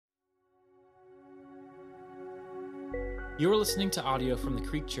You are listening to audio from the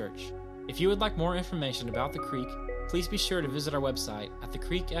Creek Church. If you would like more information about the Creek, please be sure to visit our website at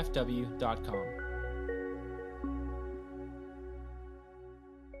thecreekfw.com.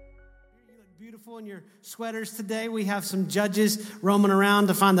 You look beautiful in your sweaters today. We have some judges roaming around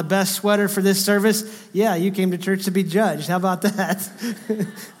to find the best sweater for this service. Yeah, you came to church to be judged. How about that?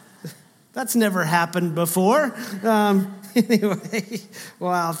 That's never happened before. Anyway,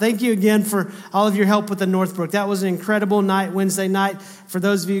 wow. Thank you again for all of your help with the Northbrook. That was an incredible night, Wednesday night. For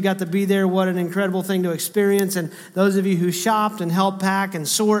those of you who got to be there, what an incredible thing to experience. And those of you who shopped and helped pack and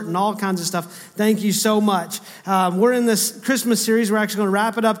sort and all kinds of stuff, thank you so much. We're in this Christmas series. We're actually going to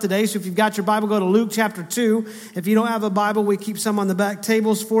wrap it up today. So if you've got your Bible, go to Luke chapter 2. If you don't have a Bible, we keep some on the back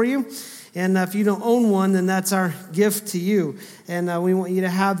tables for you. And if you don't own one, then that's our gift to you. And we want you to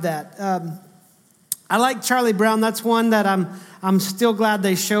have that. I like Charlie Brown. That's one that I'm still glad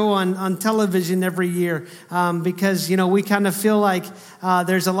they show on television every year because, you know, we kind of feel like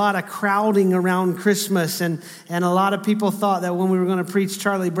there's a lot of crowding around Christmas. And a lot of people thought that when we were going to preach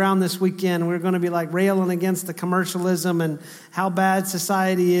Charlie Brown this weekend, we were going to be like railing against the commercialism and how bad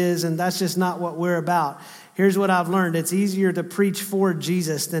society is. And that's just not what we're about. Here's what I've learned. It's easier to preach for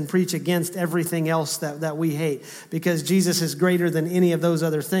Jesus than preach against everything else that we hate because Jesus is greater than any of those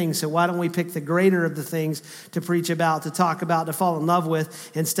other things. So why don't we pick the greater of the things to preach about, to talk about, to fall in love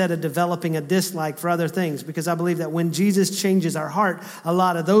with instead of developing a dislike for other things? Because I believe that when Jesus changes our heart, a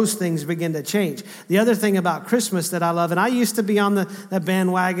lot of those things begin to change. The other thing about Christmas that I love, and I used to be on the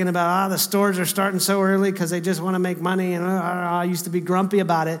bandwagon about, the stores are starting so early because they just want to make money. And I used to be grumpy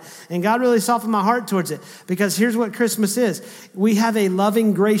about it. And God really softened my heart towards it. Because here's what Christmas is. We have a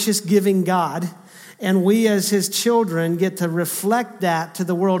loving, gracious, giving God, and we as his children get to reflect that to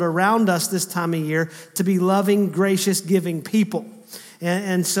the world around us this time of year to be loving, gracious, giving people.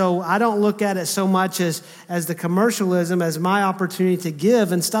 And so I don't look at it so much as the commercialism as my opportunity to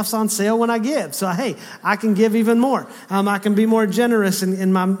give, and stuff's on sale when I give. So, hey, I can give even more. I can be more generous,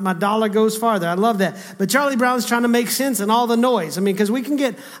 and my dollar goes farther. I love that. But Charlie Brown's trying to make sense in all the noise. I mean, because we can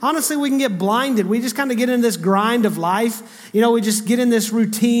get blinded. We just kind of get in this grind of life. You know, we just get in this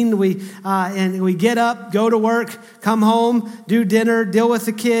routine. We get up, go to work, come home, do dinner, deal with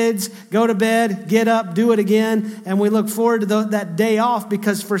the kids, go to bed, get up, do it again, and we look forward to that day off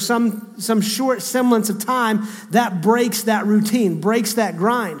because for some short semblance of time, that breaks that routine, breaks that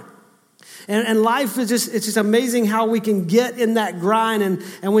grind. And life is it's just amazing how we can get in that grind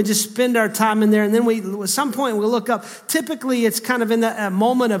and we just spend our time in there. And then at some point we look up. Typically it's kind of in that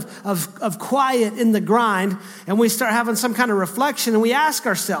moment of quiet in the grind, and we start having some kind of reflection and we ask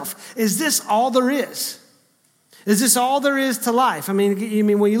ourselves, is this all there is? Is this all there is to life? I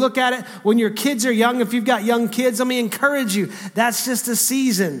mean, when you look at it, when your kids are young, if you've got young kids, let me encourage you. That's just a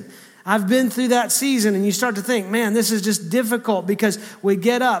season. I've been through that season, and you start to think, man, this is just difficult because we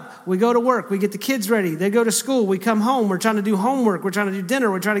get up, we go to work, we get the kids ready, they go to school, we come home, we're trying to do homework, we're trying to do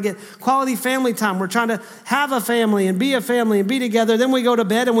dinner, we're trying to get quality family time, we're trying to have a family and be together. Then we go to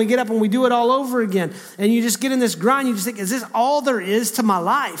bed and we get up and we do it all over again. And you just get in this grind, you just think, is this all there is to my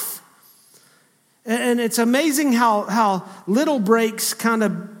life? And it's amazing how little breaks kind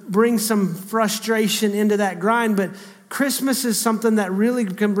of bring some frustration into that grind, but Christmas is something that really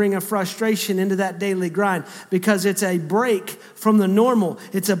can bring a frustration into that daily grind because it's a break from the normal.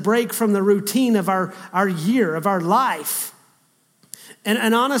 It's a break from the routine of our year, of our life.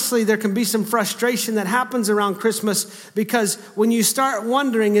 And honestly, there can be some frustration that happens around Christmas because when you start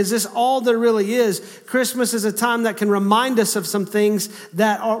wondering, is this all there really is? Christmas is a time that can remind us of some things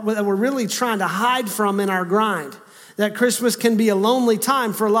that we're really trying to hide from in our grind. That Christmas can be a lonely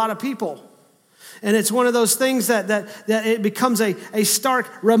time for a lot of people. And it's one of those things that it becomes a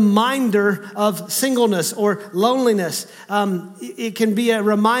stark reminder of singleness or loneliness. It can be a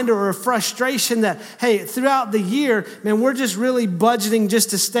reminder or a frustration that, hey, throughout the year, man, we're just really budgeting just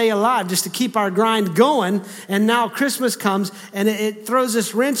to stay alive, just to keep our grind going. And now Christmas comes and it throws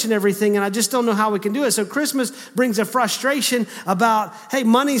this wrench in everything, and I just don't know how we can do it. So Christmas brings a frustration about, hey,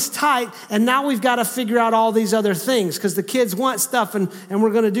 money's tight, and now we've got to figure out all these other things because the kids want stuff, and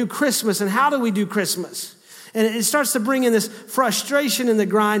we're going to do Christmas. And how do we do Christmas? And it starts to bring in this frustration in the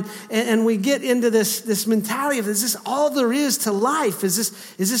grind, and we get into this mentality of, is this all there is to life? Is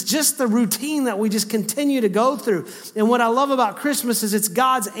this just the routine that we just continue to go through? And what I love about Christmas is it's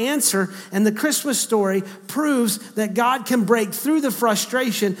God's answer, and the Christmas story proves that God can break through the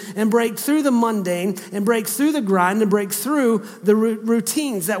frustration and break through the mundane and break through the grind and break through the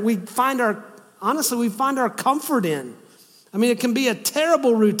routines that we find our comfort in. I mean, it can be a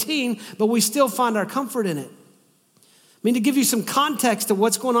terrible routine, but we still find our comfort in it. To give you some context of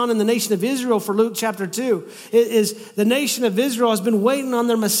what's going on in the nation of Israel for Luke chapter 2, is the nation of Israel has been waiting on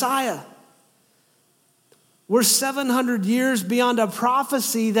their Messiah. We're 700 years beyond a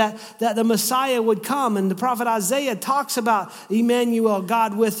prophecy that the Messiah would come. And the prophet Isaiah talks about Emmanuel,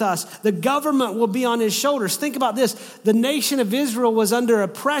 God with us. The government will be on his shoulders. Think about this. The nation of Israel was under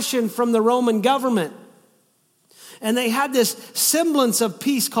oppression from the Roman government. And they had this semblance of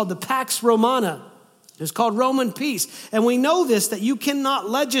peace called the Pax Romana. It's called Roman peace. And we know this, that you cannot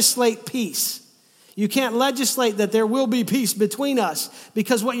legislate peace. You can't legislate that there will be peace between us,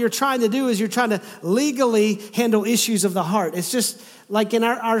 because what you're trying to do is you're trying to legally handle issues of the heart. It's just like in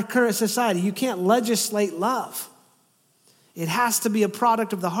our current society. You can't legislate love. It has to be a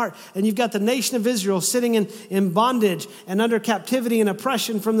product of the heart. And you've got the nation of Israel sitting in bondage and under captivity and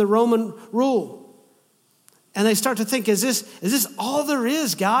oppression from the Roman rule. And they start to think, is this all there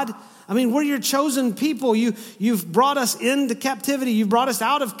is, God? We're your chosen people. You've brought us into captivity. You've brought us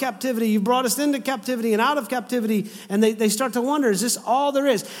out of captivity. You've brought us into captivity and out of captivity. And they start to wonder, is this all there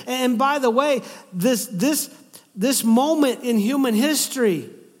is? And by the way, this moment in human history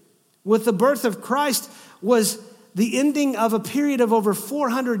with the birth of Christ was the ending of a period of over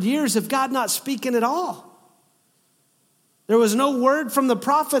 400 years of God not speaking at all. There was no word from the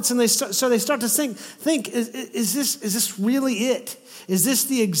prophets, and so they start to think, is this really it? Is this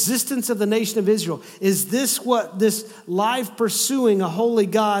the existence of the nation of Israel? Is this what this life pursuing a holy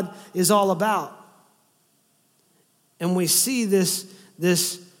God is all about? And we see this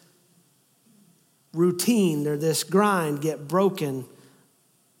routine or this grind get broken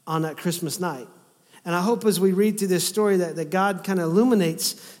on that Christmas night. And I hope as we read through this story that God kind of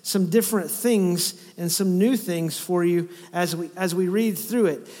illuminates some different things and some new things for you as we read through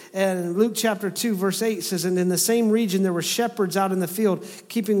it. And Luke chapter 2, verse 8 says, and in the same region there were shepherds out in the field,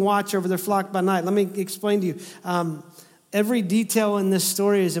 keeping watch over their flock by night. Let me explain to you. Every detail in this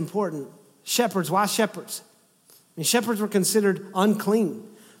story is important. Shepherds, why shepherds? Shepherds were considered unclean.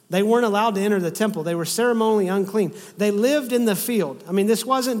 They weren't allowed to enter the temple. They were ceremonially unclean. They lived in the field. This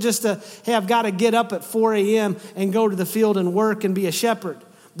wasn't just hey, I've got to get up at 4 a.m. and go to the field and work and be a shepherd.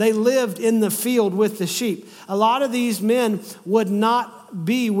 They lived in the field with the sheep. A lot of these men would not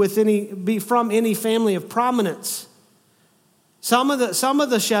be from any family of prominence. Some of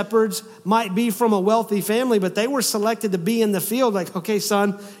the shepherds might be from a wealthy family, but they were selected to be in the field. Like, okay,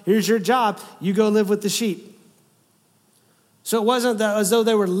 son, here's your job. You go live with the sheep. So it wasn't as though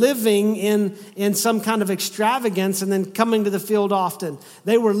they were living in some kind of extravagance and then coming to the field often.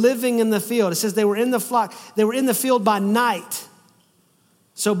 They were living in the field. It says they were in the flock. They were in the field by night.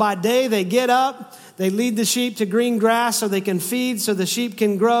 So by day they get up, they lead the sheep to green grass so they can feed, so the sheep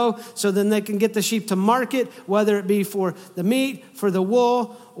can grow, so then they can get the sheep to market, whether it be for the meat, for the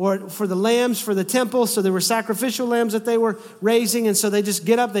wool, or for the lambs, for the temple. So there were sacrificial lambs that they were raising. And so they just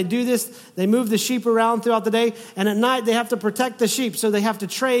get up, they do this, they move the sheep around throughout the day. And at night they have to protect the sheep. So they have to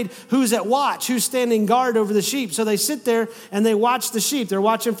trade who's at watch, who's standing guard over the sheep. So they sit there and they watch the sheep. They're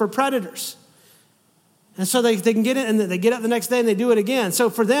watching for predators. And so they can get it, and they get up the next day and they do it again. So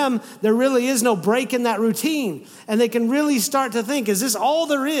for them, there really is no break in that routine. And they can really start to think, is this all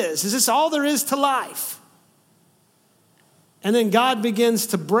there is? Is this all there is to life? And then God begins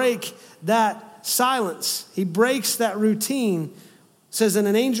to break that silence. He breaks that routine. It says, and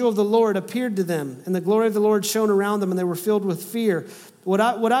an angel of the Lord appeared to them, and the glory of the Lord shone around them, and they were filled with fear. What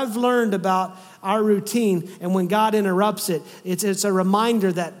I've learned about our routine, and when God interrupts it, it's a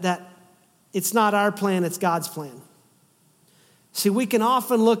reminder that it's not our plan, it's God's plan. See, we can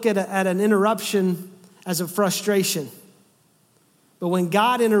often look at an interruption as a frustration. But when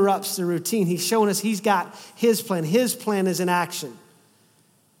God interrupts the routine, he's showing us he's got his plan. His plan is in action.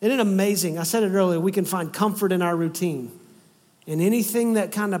 Isn't it amazing? I said it earlier, we can find comfort in our routine. And anything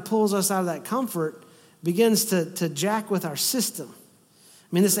that kind of pulls us out of that comfort begins to jack with our system.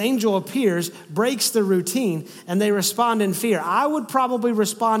 This angel appears, breaks the routine, and they respond in fear. I would probably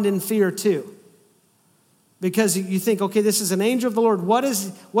respond in fear too. Because you think, okay, this is an angel of the Lord. What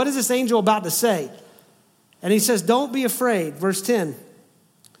is this angel about to say? And he says, don't be afraid. Verse 10,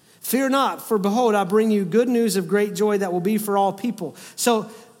 fear not, for behold, I bring you good news of great joy that will be for all people.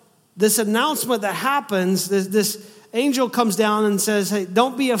 So this announcement that happens, this angel comes down and says, hey,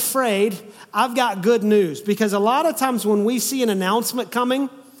 don't be afraid. I've got good news. Because a lot of times when we see an announcement coming,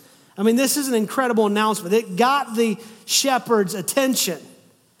 this is an incredible announcement. It got the shepherd's attention.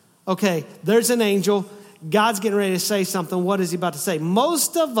 Okay, there's an angel. God's getting ready to say something. What is he about to say?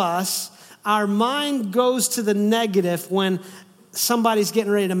 Most of us, our mind goes to the negative when somebody's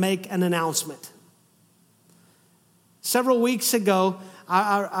getting ready to make an announcement. Several weeks ago,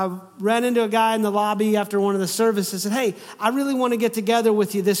 I ran into a guy in the lobby after one of the services and said, hey, I really want to get together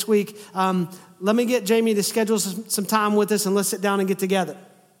with you this week. Let me get Jamie to schedule some time with us and let's sit down and get together.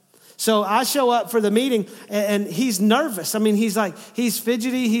 So I show up for the meeting and he's nervous. I mean, he's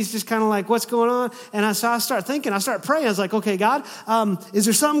fidgety. He's just kind of like, what's going on? And I start thinking, I start praying. I was like, okay, God, is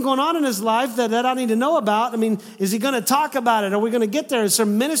there something going on in his life that I need to know about? I mean, is he going to talk about it? Are we going to get there? Is there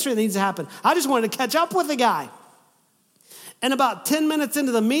ministry that needs to happen? I just wanted to catch up with the guy. And about 10 minutes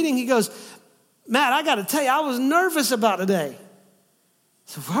into the meeting, he goes, Matt, I got to tell you, I was nervous about today.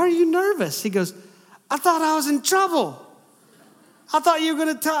 So why are you nervous? He goes, I thought I was in trouble. I thought you were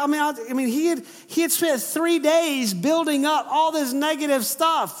going to tell. I mean, he had spent 3 days building up all this negative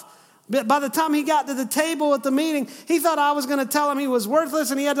stuff. But by the time he got to the table at the meeting, he thought I was going to tell him he was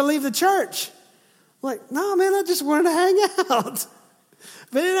worthless and he had to leave the church. I'm like, no, man, I just wanted to hang out.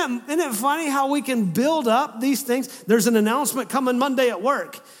 But isn't it funny how we can build up these things? There's an announcement coming Monday at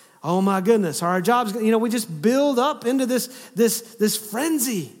work. Oh my goodness, our jobs. We just build up into this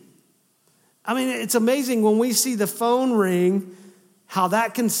frenzy. I mean, it's amazing when we see the phone ring, how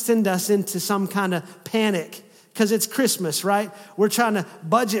that can send us into some kind of panic because it's Christmas, right? We're trying to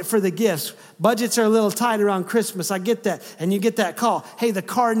budget for the gifts. Budgets are a little tight around Christmas. I get that. And you get that call. Hey, the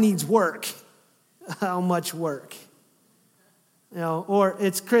car needs work. How much work? Or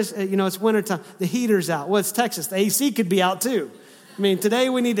it's it's wintertime. The heater's out. Well, it's Texas. The AC could be out too. I mean, today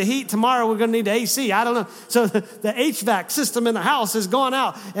we need the heat. Tomorrow we're going to need the AC. I don't know. So the HVAC system in the house has gone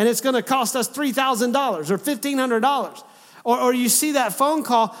out and it's going to cost us $3,000 or $1,500. Or you see that phone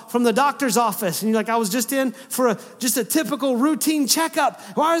call from the doctor's office and you're like, I was just in for just a typical routine checkup.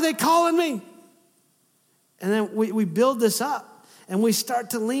 Why are they calling me? And then we build this up and we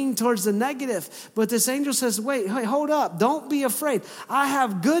start to lean towards the negative. But this angel says, wait, hold up. Don't be afraid. I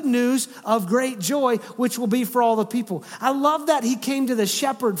have good news of great joy, which will be for all the people. I love that he came to the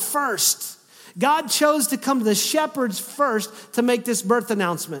shepherd first. God chose to come to the shepherds first to make this birth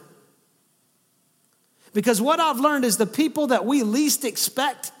announcement. Because what I've learned is the people that we least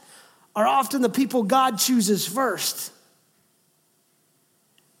expect are often the people God chooses first.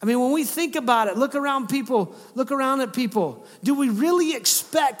 I mean, when we think about it, look around at people. Do we really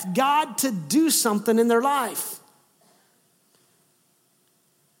expect God to do something in their life?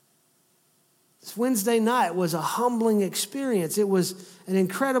 This Wednesday night was a humbling experience. It was an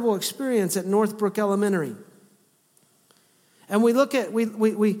incredible experience at Northbrook Elementary. And we look at,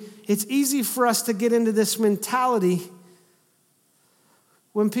 it's easy for us to get into this mentality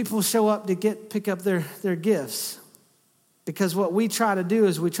when people show up to pick up their gifts. Because what we try to do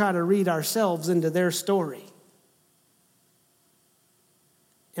is we try to read ourselves into their story.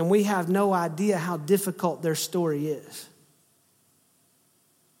 And we have no idea how difficult their story is.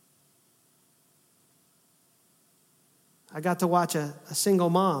 I got to watch a single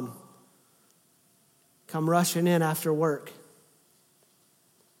mom come rushing in after work.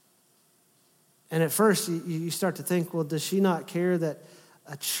 And at first, you start to think, well, does she not care that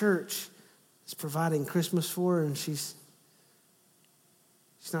a church is providing Christmas for her and she's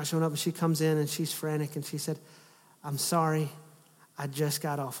not showing up? And she comes in and she's frantic and she said, I'm sorry, I just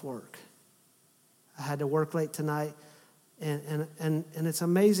got off work. I had to work late tonight. And it's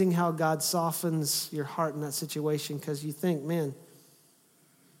amazing how God softens your heart in that situation because you think, man,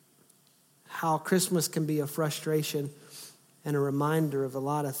 how Christmas can be a frustration and a reminder of a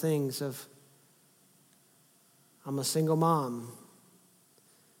lot of things of, I'm a single mom,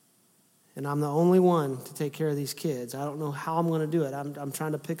 and I'm the only one to take care of these kids. I don't know how I'm going to do it. I'm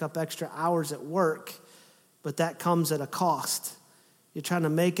trying to pick up extra hours at work, but that comes at a cost. You're trying to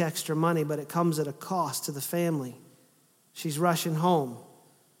make extra money, but it comes at a cost to the family. She's rushing home.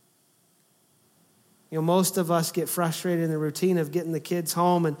 Most of us get frustrated in the routine of getting the kids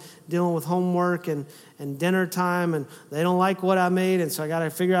home and dealing with homework and dinner time, and they don't like what I made, and so I got to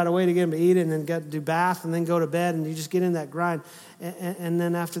figure out a way to get them to eat it and then do bath and then go to bed, and you just get in that grind. And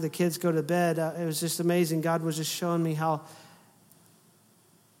then after the kids go to bed, it was just amazing. God was just showing me how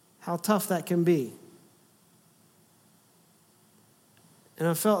tough that can be. And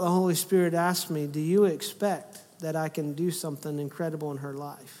I felt the Holy Spirit ask me, do you expect that I can do something incredible in her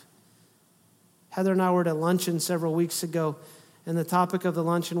life? Heather and I were at a luncheon several weeks ago, and the topic of the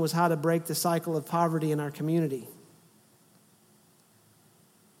luncheon was how to break the cycle of poverty in our community.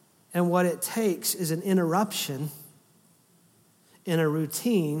 And what it takes is an interruption in a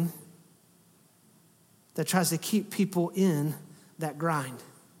routine that tries to keep people in that grind.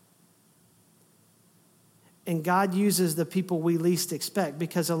 And God uses the people we least expect,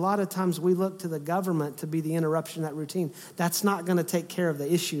 because a lot of times we look to the government to be the interruption in that routine. That's not going to take care of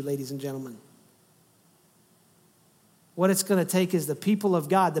the issue, ladies and gentlemen. what it's going to take is the people of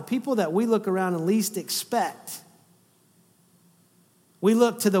God, the people that we look around and least expect. We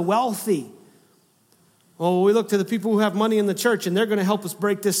look to the wealthy. Oh, we look to the people who have money in the church, and they're going to help us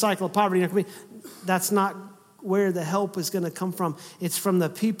break this cycle of poverty. That's not where the help is going to come from. It's from the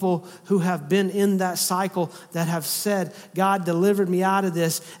people who have been in that cycle that have said, God delivered me out of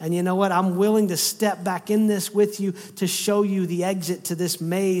this. And you know what? I'm willing to step back in this with you to show you the exit to this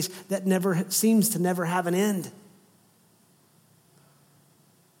maze that seems to never have an end.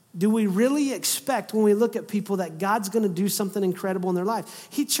 Do we really expect when we look at people that God's going to do something incredible in their life?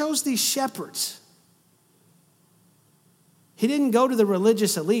 He chose these shepherds. He didn't go to the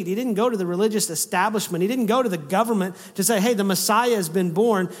religious elite. He didn't go to the religious establishment. He didn't go to the government to say, hey, the Messiah has been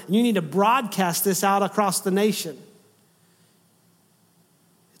born, and you need to broadcast this out across the nation.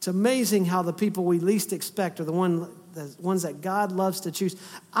 It's amazing how the people we least expect are the ones that God loves to choose.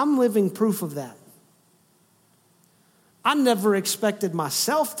 I'm living proof of that. I never expected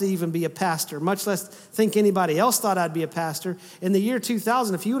myself to even be a pastor, much less think anybody else thought I'd be a pastor. In the year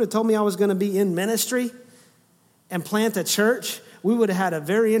 2000, if you would have told me I was going to be in ministry and plant a church, we would have had a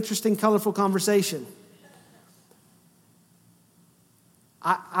very interesting, colorful conversation.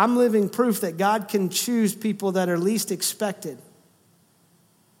 I'm living proof that God can choose people that are least expected.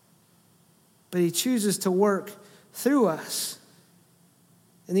 But he chooses to work through us.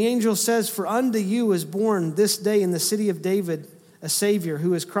 And the angel says, for unto you is born this day in the city of David a Savior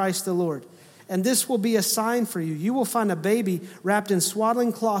who is Christ the Lord. And this will be a sign for you. You will find a baby wrapped in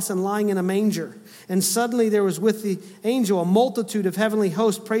swaddling cloths and lying in a manger. And suddenly there was with the angel a multitude of heavenly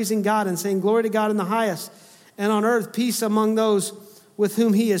hosts praising God and saying, glory to God in the highest, and on earth peace among those with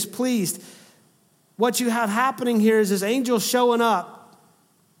whom he is pleased. What you have happening here is this angel showing up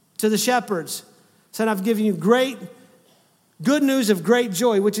to the shepherds, saying, I've given you good news of great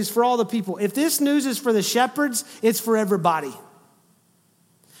joy, which is for all the people. If this news is for the shepherds, it's for everybody.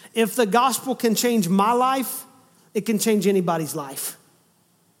 If the gospel can change my life, it can change anybody's life.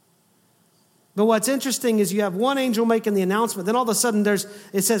 But what's interesting is you have one angel making the announcement, then all of a sudden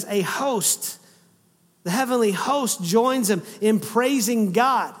it says a host. The heavenly host joins him in praising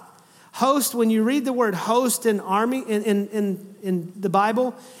God. Host, when you read the word host in army in the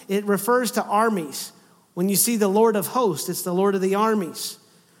Bible, it refers to armies. When you see the Lord of hosts, it's the Lord of the armies.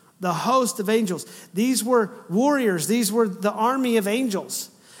 The host of angels. These were warriors. These were the army of angels.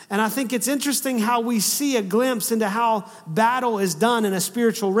 And I think it's interesting how we see a glimpse into how battle is done in a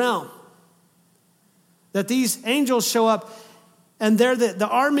spiritual realm. That these angels show up and they're the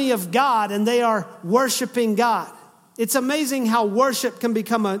army of God and they are worshiping God. It's amazing how worship can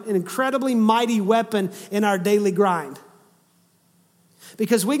become an incredibly mighty weapon in our daily grind.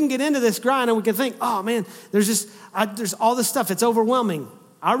 Because we can get into this grind and we can think, oh man, there's all this stuff. It's overwhelming.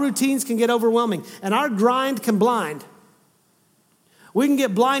 Our routines can get overwhelming and our grind can blind. We can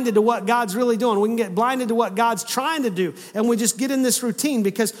get blinded to what God's really doing. We can get blinded to what God's trying to do. And we just get in this routine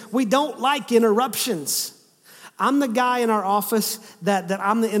because we don't like interruptions. I'm the guy in our office that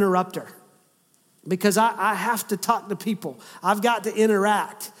I'm the interrupter. Because I have to talk to people. I've got to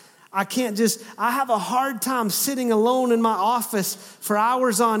interact. I have a hard time sitting alone in my office for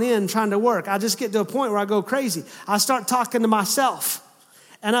hours on end trying to work. I just get to a point where I go crazy. I start talking to myself.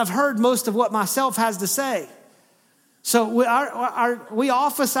 And I've heard most of what myself has to say. So we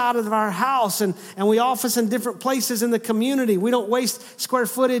office out of our house and we office in different places in the community. We don't waste square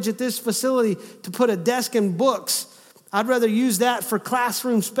footage at this facility to put a desk and books. I'd rather use that for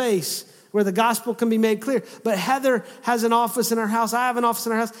classroom space where the gospel can be made clear. But Heather has an office in her house. I have an office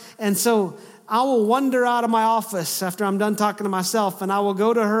in our house. And so I will wander out of my office after I'm done talking to myself and I will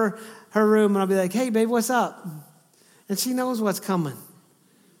go to her room and I'll be like, hey, babe, what's up? And she knows what's coming.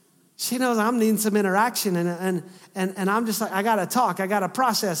 She knows I'm needing some interaction and I'm just like, I got to talk. I got to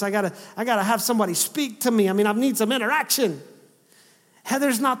process. I got to have somebody speak to me. I need some interaction.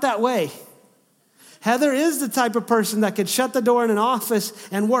 Heather's not that way. Heather is the type of person that could shut the door in an office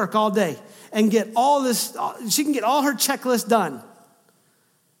and work all day and get all this. She can get all her checklist done.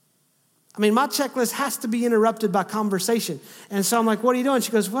 My checklist has to be interrupted by conversation. And so I'm like, what are you doing?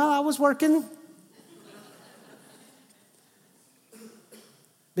 She goes, well, I was working.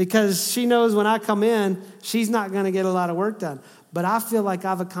 Because she knows when I come in, she's not going to get a lot of work done. But I feel like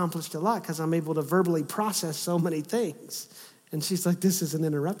I've accomplished a lot because I'm able to verbally process so many things. And she's like, this is an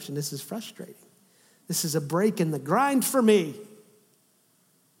interruption. This is frustrating. This is a break in the grind for me.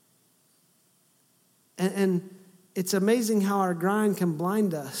 And it's amazing how our grind can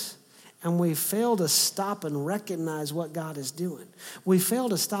blind us. And we fail to stop and recognize what God is doing. We fail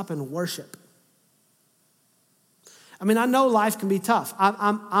to stop and worship. I know life can be tough.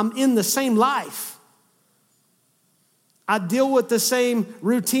 I'm in the same life. I deal with the same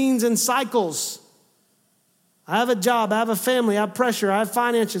routines and cycles. I have a job, I have a family, I have pressure, I have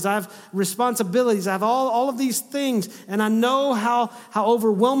finances, I have responsibilities, I have all of these things, and I know how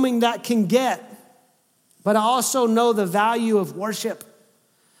overwhelming that can get. But I also know the value of worship,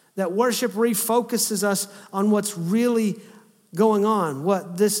 that worship refocuses us on what's really going on,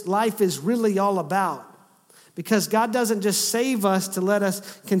 what this life is really all about. Because God doesn't just save us to let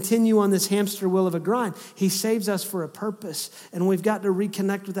us continue on this hamster wheel of a grind. He saves us for a purpose, and we've got to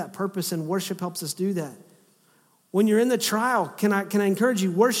reconnect with that purpose, and worship helps us do that. When you're in the trial, can I encourage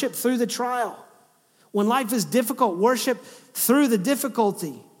you, worship through the trial. When life is difficult, worship through the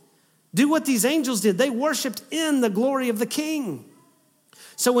difficulty. Do what these angels did. They worshiped in the glory of the King.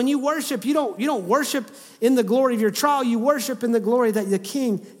 So when you worship, you don't worship in the glory of your trial. You worship in the glory that the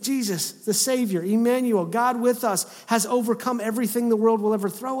King, Jesus, the Savior, Emmanuel, God with us, has overcome everything the world will ever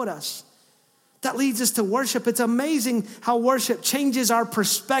throw at us. That leads us to worship. It's amazing how worship changes our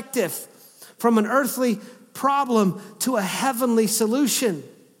perspective from an earthly problem to a heavenly solution.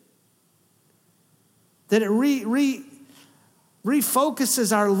 That it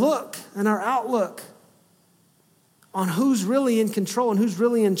refocuses our look and our outlook on who's really in control and who's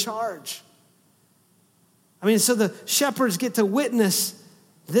really in charge. I mean, so the shepherds get to witness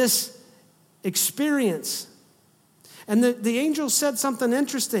this experience. And the angel said something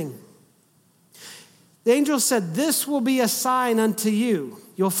interesting. The angel said, "This will be a sign unto you.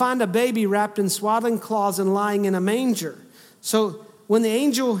 You'll find a baby wrapped in swaddling cloths and lying in a manger." So when the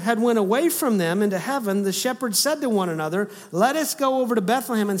angel had went away from them into heaven, the shepherds said to one another, "Let us go over to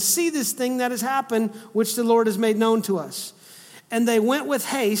Bethlehem and see this thing that has happened, which the Lord has made known to us." And they went with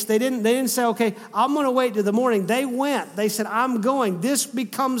haste. They didn't say, "Okay, I'm going to wait till the morning." They went. They said, "I'm going." This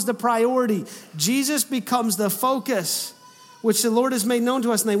becomes the priority. Jesus becomes the focus, which the Lord has made known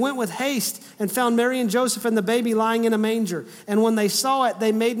to us. And they went with haste and found Mary and Joseph and the baby lying in a manger. And when they saw it,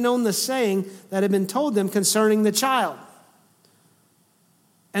 they made known the saying that had been told them concerning the child.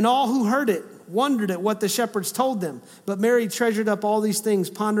 And all who heard it wondered at what the shepherds told them. But Mary treasured up all these things,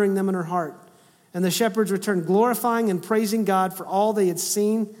 pondering them in her heart. And the shepherds returned, glorifying and praising God for all they had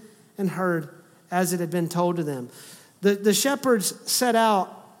seen and heard as it had been told to them. The shepherds set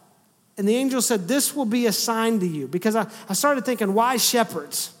out, and the angel said, "This will be a sign to you." Because I started thinking, why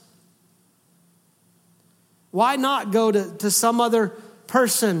shepherds? Why not go to some other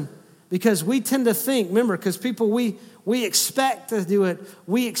person? Because we tend to think, remember, because people we expect to do it.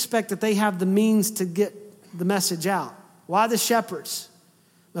 We expect that they have the means to get the message out. Why the shepherds?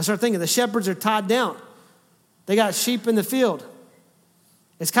 I start thinking the shepherds are tied down. They got sheep in the field.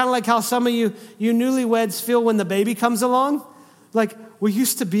 It's kind of like how some of you newlyweds feel when the baby comes along. Like, we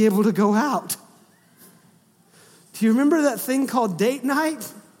used to be able to go out. Do you remember that thing called date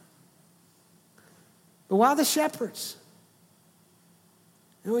night? But why the shepherds?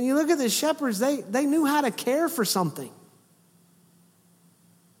 And when you look at the shepherds, they knew how to care for something.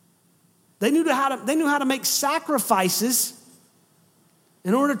 They knew how to make sacrifices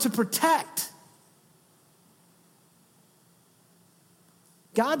in order to protect.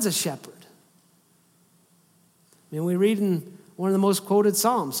 God's a shepherd. I mean, we read in one of the most quoted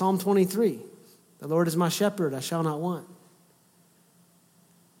Psalms, Psalm 23, "The Lord is my shepherd, I shall not want."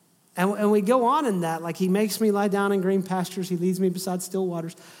 And we go on in that, like, He makes me lie down in green pastures, He leads me beside still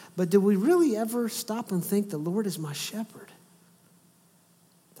waters. But do we really ever stop and think the Lord is my shepherd?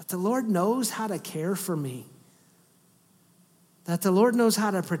 That the Lord knows how to care for me. That the Lord knows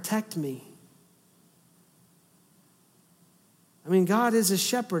how to protect me. I mean, God is a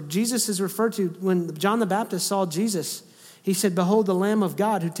shepherd. Jesus is referred to, when John the Baptist saw Jesus, he said, "Behold the Lamb of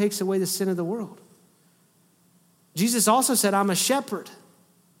God who takes away the sin of the world." Jesus also said, "I'm a shepherd."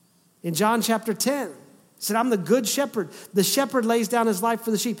 In John chapter 10, he said, "I'm the good shepherd." The shepherd lays down his life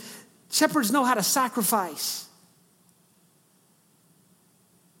for the sheep. Shepherds know how to sacrifice.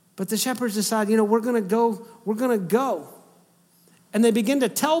 But the shepherds decide, we're going to go. And they begin to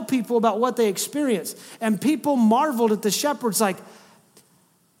tell people about what they experienced. And people marveled at the shepherds, like,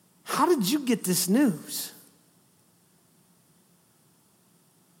 "How did you get this news?"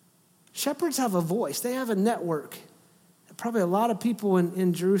 Shepherds have a voice. They have a network. Probably a lot of people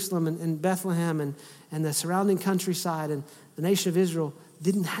in Jerusalem and in Bethlehem and the surrounding countryside and the nation of Israel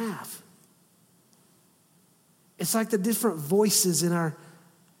didn't have. It's like the different voices in our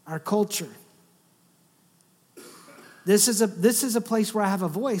culture. This is a place where I have a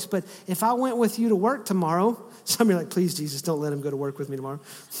voice, but if I went with you to work tomorrow, some of you are like, "Please, Jesus, don't let him go to work with me tomorrow."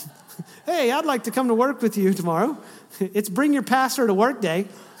 Hey, I'd like to come to work with you tomorrow. It's bring your pastor to work day.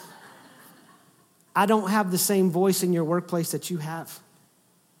 I don't have the same voice in your workplace that you have.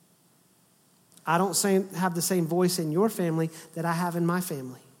 I don't have the same voice in your family that I have in my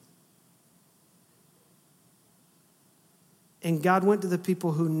family. And God went to the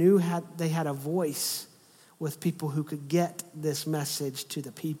people who knew they had a voice with people who could get this message to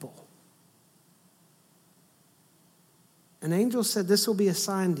the people. An angel said, this will be a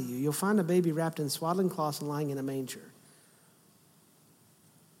sign to you. You'll find a baby wrapped in swaddling cloths and lying in a manger.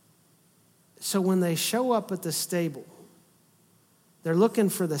 So when they show up at the stable, they're looking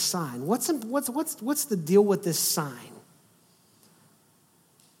for the sign. What's the deal with this sign?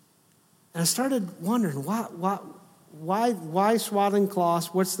 And I started wondering, why swaddling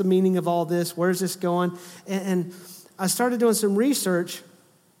cloths? What's the meaning of all this? Where's this going? And I started doing some research.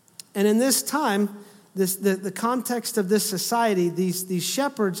 And in this time, the context of this society, these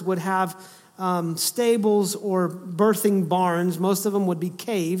shepherds would have stables or birthing barns. Most of them would be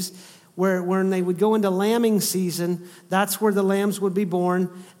caves where when they would go into lambing season, that's where the lambs would be born,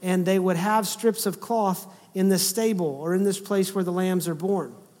 and they would have strips of cloth in the stable or in this place where the lambs are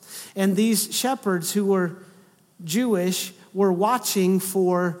born. And these shepherds who were Jewish were watching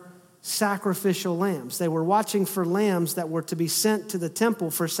for sacrificial lambs. They were watching for lambs that were to be sent to the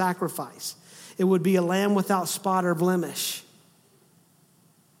temple for sacrifice. It would be a lamb without spot or blemish.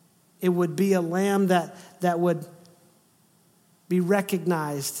 It would be a lamb that would be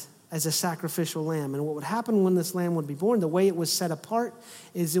recognized as a sacrificial lamb. And what would happen when this lamb would be born, the way it was set apart,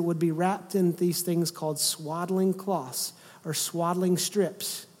 is it would be wrapped in these things called swaddling cloths or swaddling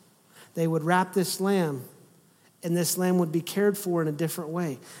strips. They would wrap this lamb, and this lamb would be cared for in a different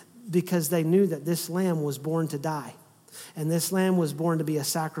way because they knew that this lamb was born to die. And this lamb was born to be a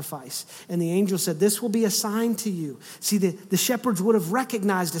sacrifice. And the angel said, this will be a sign to you. See, the shepherds would have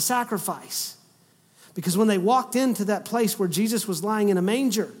recognized a sacrifice. Because when they walked into that place where Jesus was lying in a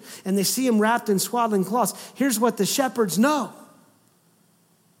manger and they see him wrapped in swaddling cloths, here's what the shepherds know.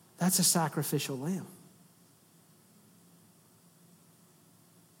 That's a sacrificial lamb.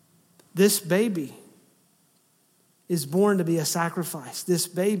 This baby is born to be a sacrifice. This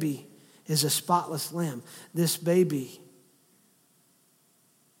baby is a spotless lamb. This baby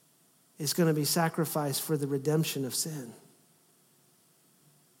is going to be sacrificed for the redemption of sin.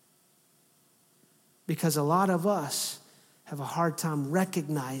 Because a lot of us have a hard time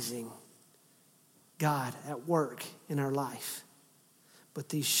recognizing God at work in our life. But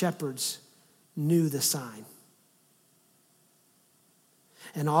these shepherds knew the sign.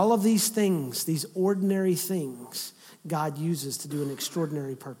 And all of these things, these ordinary things, God uses to do an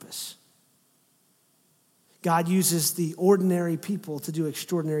extraordinary purpose. God uses the ordinary people to do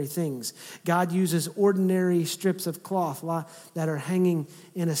extraordinary things. God uses ordinary strips of cloth that are hanging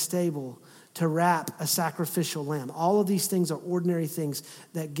in a stable to wrap a sacrificial lamb. All of these things are ordinary things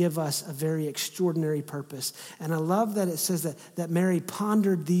that give us a very extraordinary purpose. And I love that it says that Mary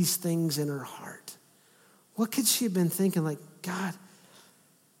pondered these things in her heart. What could she have been thinking? Like, God,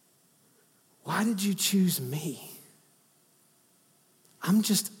 why did you choose me? I'm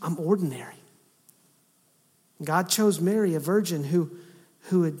ordinary. God chose Mary, a virgin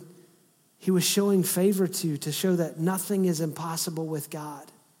who he was showing favor to show that nothing is impossible with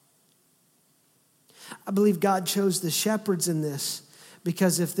God. I believe God chose the shepherds in this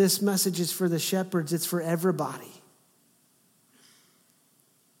because if this message is for the shepherds, it's for everybody.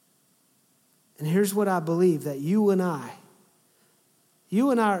 And here's what I believe, that you and I,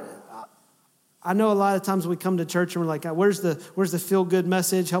 I know a lot of times we come to church and we're like, where's the feel-good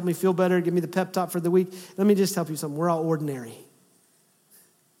message? Help me feel better. Give me the pep talk for the week. Let me just help you something. We're all ordinary.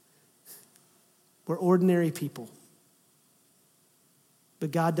 We're ordinary people. But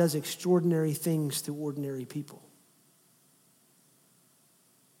God does extraordinary things through ordinary people.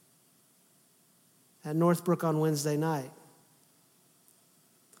 At Northbrook on Wednesday night,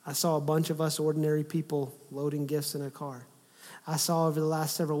 I saw a bunch of us ordinary people loading gifts in a car. I saw over the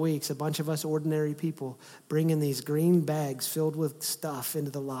last several weeks a bunch of us ordinary people bringing these green bags filled with stuff into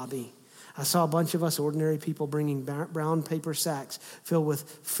the lobby. I saw a bunch of us ordinary people bringing brown paper sacks filled with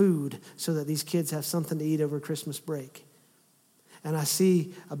food so that these kids have something to eat over Christmas break. And I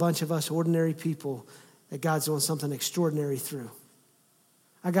see a bunch of us ordinary people that God's doing something extraordinary through.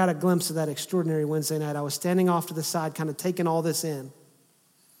 I got a glimpse of that extraordinary Wednesday night. I was standing off to the side, kind of taking all this in.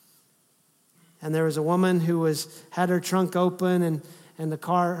 And there was a woman who had her trunk open, and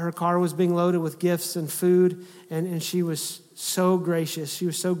her car was being loaded with gifts and food, and she was so gracious. She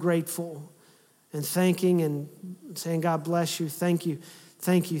was so grateful and thanking and saying, God bless you, thank you.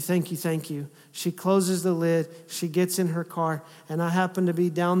 Thank you, thank you, thank you. She closes the lid. She gets in her car, and I happen to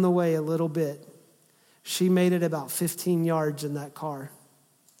be down the way a little bit. She made it about 15 yards in that car,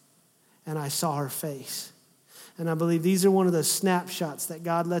 and I saw her face. And I believe these are one of the snapshots that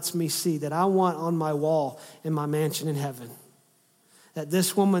God lets me see that I want on my wall in my mansion in heaven. That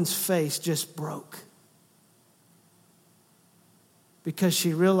this woman's face just broke. Because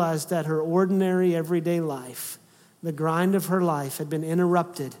she realized that her ordinary, everyday life, the grind of her life, had been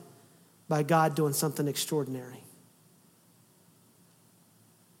interrupted by God doing something extraordinary.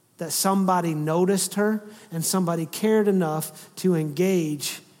 That somebody noticed her and somebody cared enough to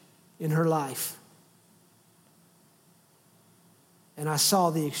engage in her life. And I saw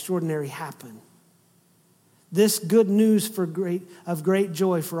the extraordinary happen. This good news of great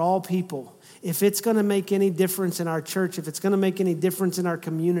joy for all people, if it's going to make any difference in our church, if it's going to make any difference in our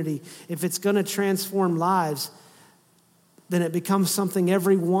community, if it's going to transform lives, then it becomes something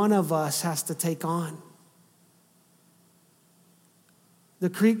every one of us has to take on. The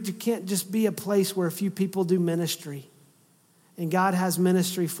Creek can't just be a place where a few people do ministry. And God has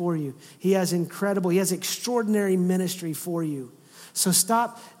ministry for you. He has extraordinary ministry for you. So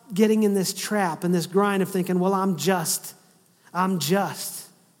stop getting in this trap and this grind of thinking, well, I'm just. I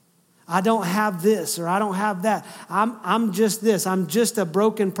don't have this or I don't have that. I'm just this. I'm just a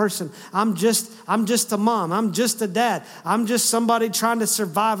broken person. I'm just a mom. I'm just a dad. I'm just somebody trying to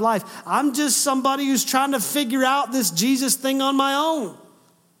survive life. I'm just somebody who's trying to figure out this Jesus thing on my own.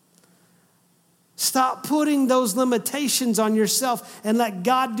 Stop putting those limitations on yourself and let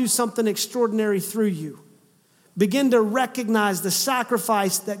God do something extraordinary through you. Begin to recognize the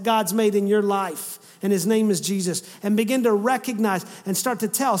sacrifice that God's made in your life, and his name is Jesus. And begin to recognize and start to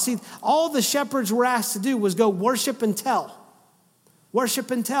tell. See, all the shepherds were asked to do was go worship and tell. Worship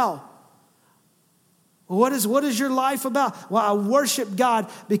and tell. What is your life about? Well, I worship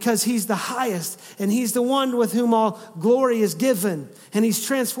God because he's the highest, and he's the one with whom all glory is given, and he's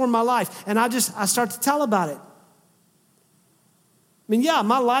transformed my life. And I start to tell about it. I mean, yeah,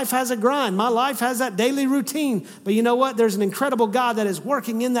 my life has a grind. My life has that daily routine. But you know what? There's an incredible God that is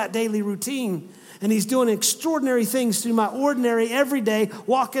working in that daily routine. And he's doing extraordinary things through my ordinary, everyday,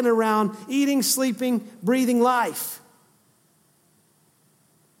 walking around, eating, sleeping, breathing life.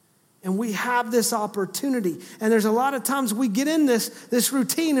 And we have this opportunity. And there's a lot of times we get in this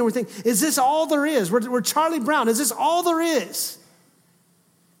routine and we think, is this all there is? We're Charlie Brown. Is this all there is?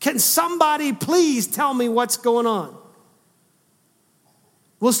 Can somebody please tell me what's going on?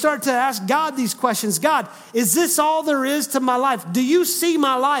 We'll start to ask God these questions. God, is this all there is to my life? Do you see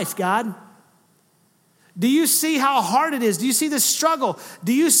my life, God? Do you see how hard it is? Do you see the struggle?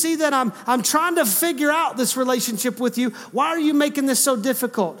 Do you see that I'm trying to figure out this relationship with you? Why are you making this so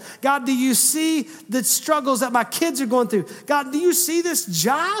difficult? God, do you see the struggles that my kids are going through? God, do you see this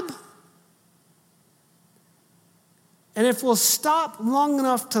job? And if we'll stop long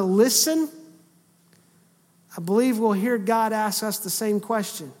enough to listen, I believe we'll hear God ask us the same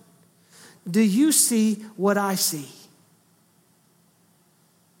question. Do you see what I see?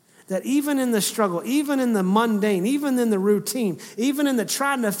 That even in the struggle, even in the mundane, even in the routine, even in the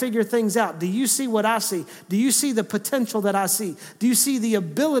trying to figure things out, do you see what I see? Do you see the potential that I see? Do you see the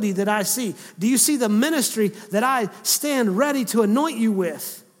ability that I see? Do you see the ministry that I stand ready to anoint you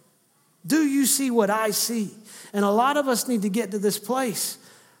with? Do you see what I see? And a lot of us need to get to this place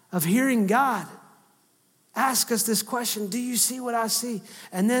of hearing God ask us this question, do you see what I see?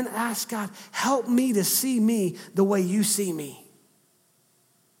 And then ask God, help me to see me the way you see me.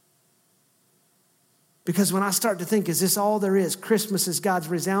 Because when I start to think, is this all there is? Christmas is God's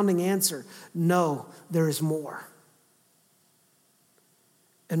resounding answer. No, there is more.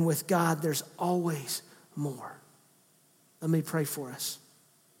 And with God, there's always more. Let me pray for us.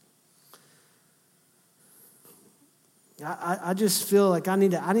 I just feel like I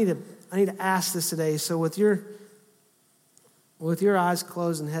need to ask this today. So with your eyes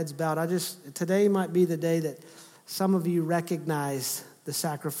closed and heads bowed, today might be the day that some of you recognize the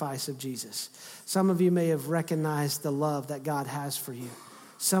sacrifice of Jesus. Some of you may have recognized the love that God has for you.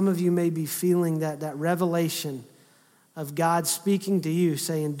 Some of you may be feeling that revelation of God speaking to you,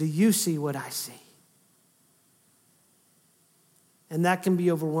 saying, do you see what I see? And that can be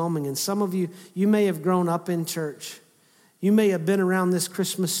overwhelming. And some of you may have grown up in church. You may have been around this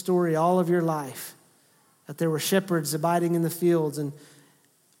Christmas story all of your life, that there were shepherds abiding in the fields, and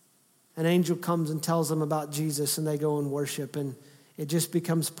an angel comes and tells them about Jesus, and they go and worship, and it just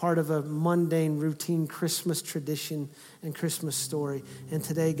becomes part of a mundane, routine Christmas tradition and Christmas story. And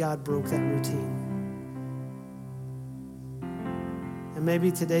today, God broke that routine. And maybe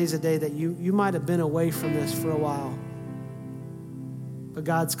today's a day that you might have been away from this for a while, but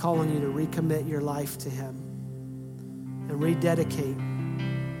God's calling you to recommit your life to him and rededicate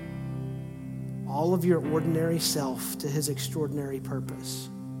all of your ordinary self to his extraordinary purpose.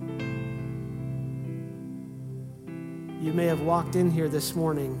 You may have walked in here this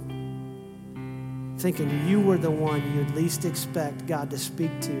morning thinking you were the one you'd least expect God to speak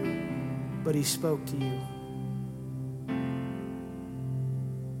to, but he spoke to you.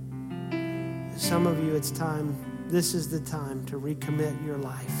 Some of you, it's time, this is the time to recommit your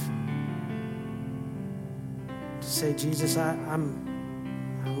life. To say, Jesus, I'm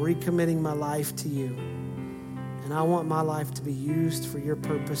recommitting my life to you. And I want my life to be used for your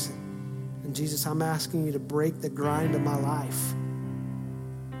purpose. And Jesus, I'm asking you to break the grind of my life.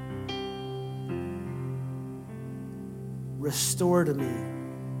 Restore to me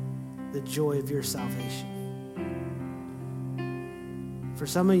the joy of your salvation. For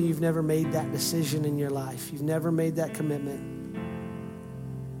some of you, you've never made that decision in your life. You've never made that commitment.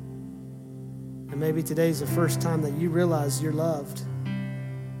 And maybe today's the first time that you realize you're loved.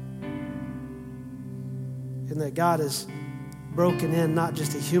 And that God has broken in not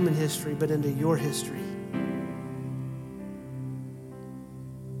just a human history, but into your history.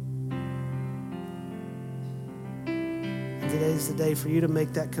 And today's the day for you to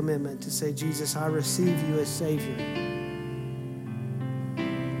make that commitment to say, Jesus, I receive you as Savior.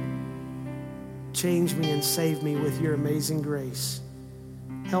 Change me and save me with your amazing grace.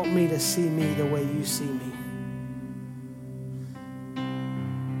 Help me to see me the way you see me.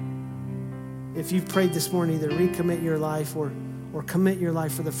 If you've prayed this morning, either recommit your life or commit your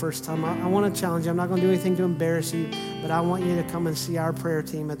life for the first time, I want to challenge you. I'm not going to do anything to embarrass you, but I want you to come and see our prayer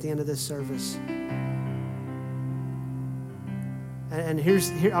team at the end of this service. And here,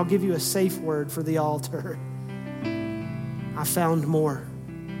 I'll give you a safe word for the altar. I found more.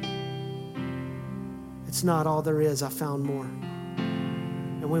 It's not all there is. I found more.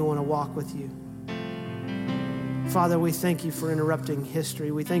 And we want to walk with you. Father, we thank you for interrupting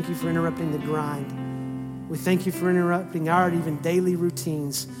history. We thank you for interrupting the grind. We thank you for interrupting our even daily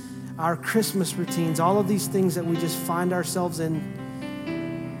routines, our Christmas routines, all of these things that we just find ourselves in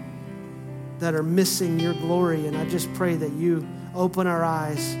that are missing your glory. And I just pray that you open our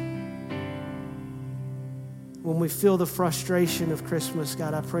eyes. When we feel the frustration of Christmas,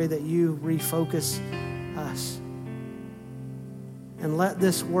 God, I pray that you refocus us. And let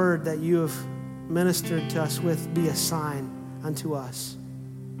this word that you have ministered to us with be a sign unto us.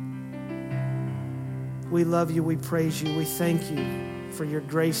 We love you, we praise you, we thank you for your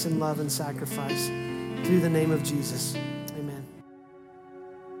grace and love and sacrifice. Through the name of Jesus, amen.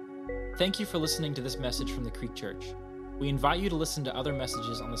 Thank you for listening to this message from the Creek Church. We invite you to listen to other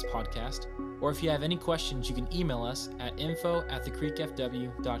messages on this podcast, or if you have any questions, you can email us at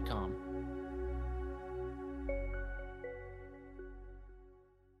info@thecreekfw.com.